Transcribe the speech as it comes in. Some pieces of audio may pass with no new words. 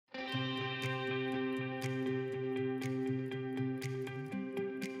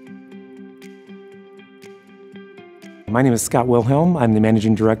My name is Scott Wilhelm. I'm the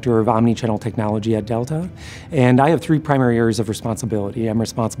Managing Director of Omnichannel Technology at Delta, and I have three primary areas of responsibility. I'm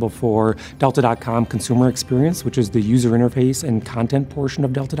responsible for Delta.com consumer experience, which is the user interface and content portion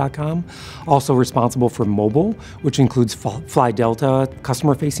of Delta.com. Also responsible for mobile, which includes Fly Delta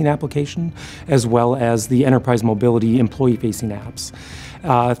customer-facing application, as well as the enterprise mobility employee-facing apps.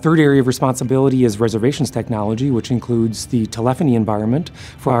 Third area of responsibility is reservations technology, which includes the telephony environment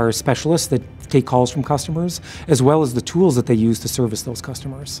for our specialists that take calls from customers, as well as the tools that they use to service those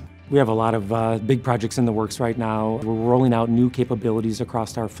customers. We have a lot of big projects in the works right now. We're rolling out new capabilities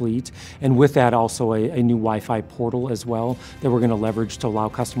across our fleet, and with that also a new Wi-Fi portal as well that we're going to leverage to allow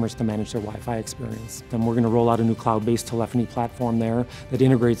customers to manage their Wi-Fi experience. And we're going to roll out a new cloud-based telephony platform there that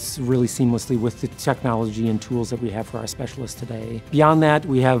integrates really seamlessly with the technology and tools that we have for our specialists today. Beyond that,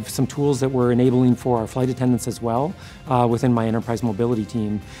 we have some tools that we're enabling for our flight attendants as well within my enterprise mobility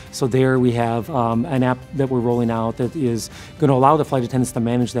team. So there we have an app that we're rolling out that is going to allow the flight attendants to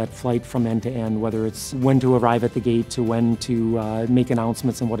manage that flight from end to end, whether it's when to arrive at the gate, to when to make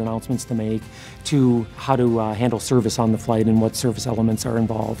announcements and what announcements to make, to how to handle service on the flight and what service elements are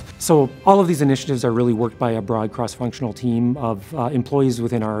involved. So all of these initiatives are really worked by a broad cross-functional team of employees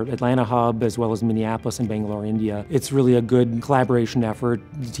within our Atlanta hub, as well as Minneapolis and Bangalore, India. It's really a good collaboration effort.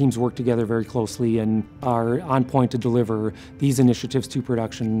 The teams work together very closely and are on point to deliver these initiatives to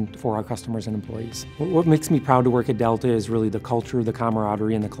production for our customers and employees. What makes me proud to work at Delta is really the culture, the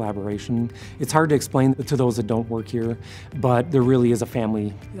camaraderie, and the collaboration. It's hard to explain to those that don't work here, but there really is a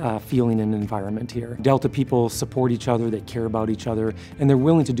family feeling and environment here. Delta people support each other, they care about each other, and they're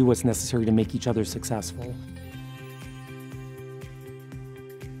willing to do what's necessary to make each other successful.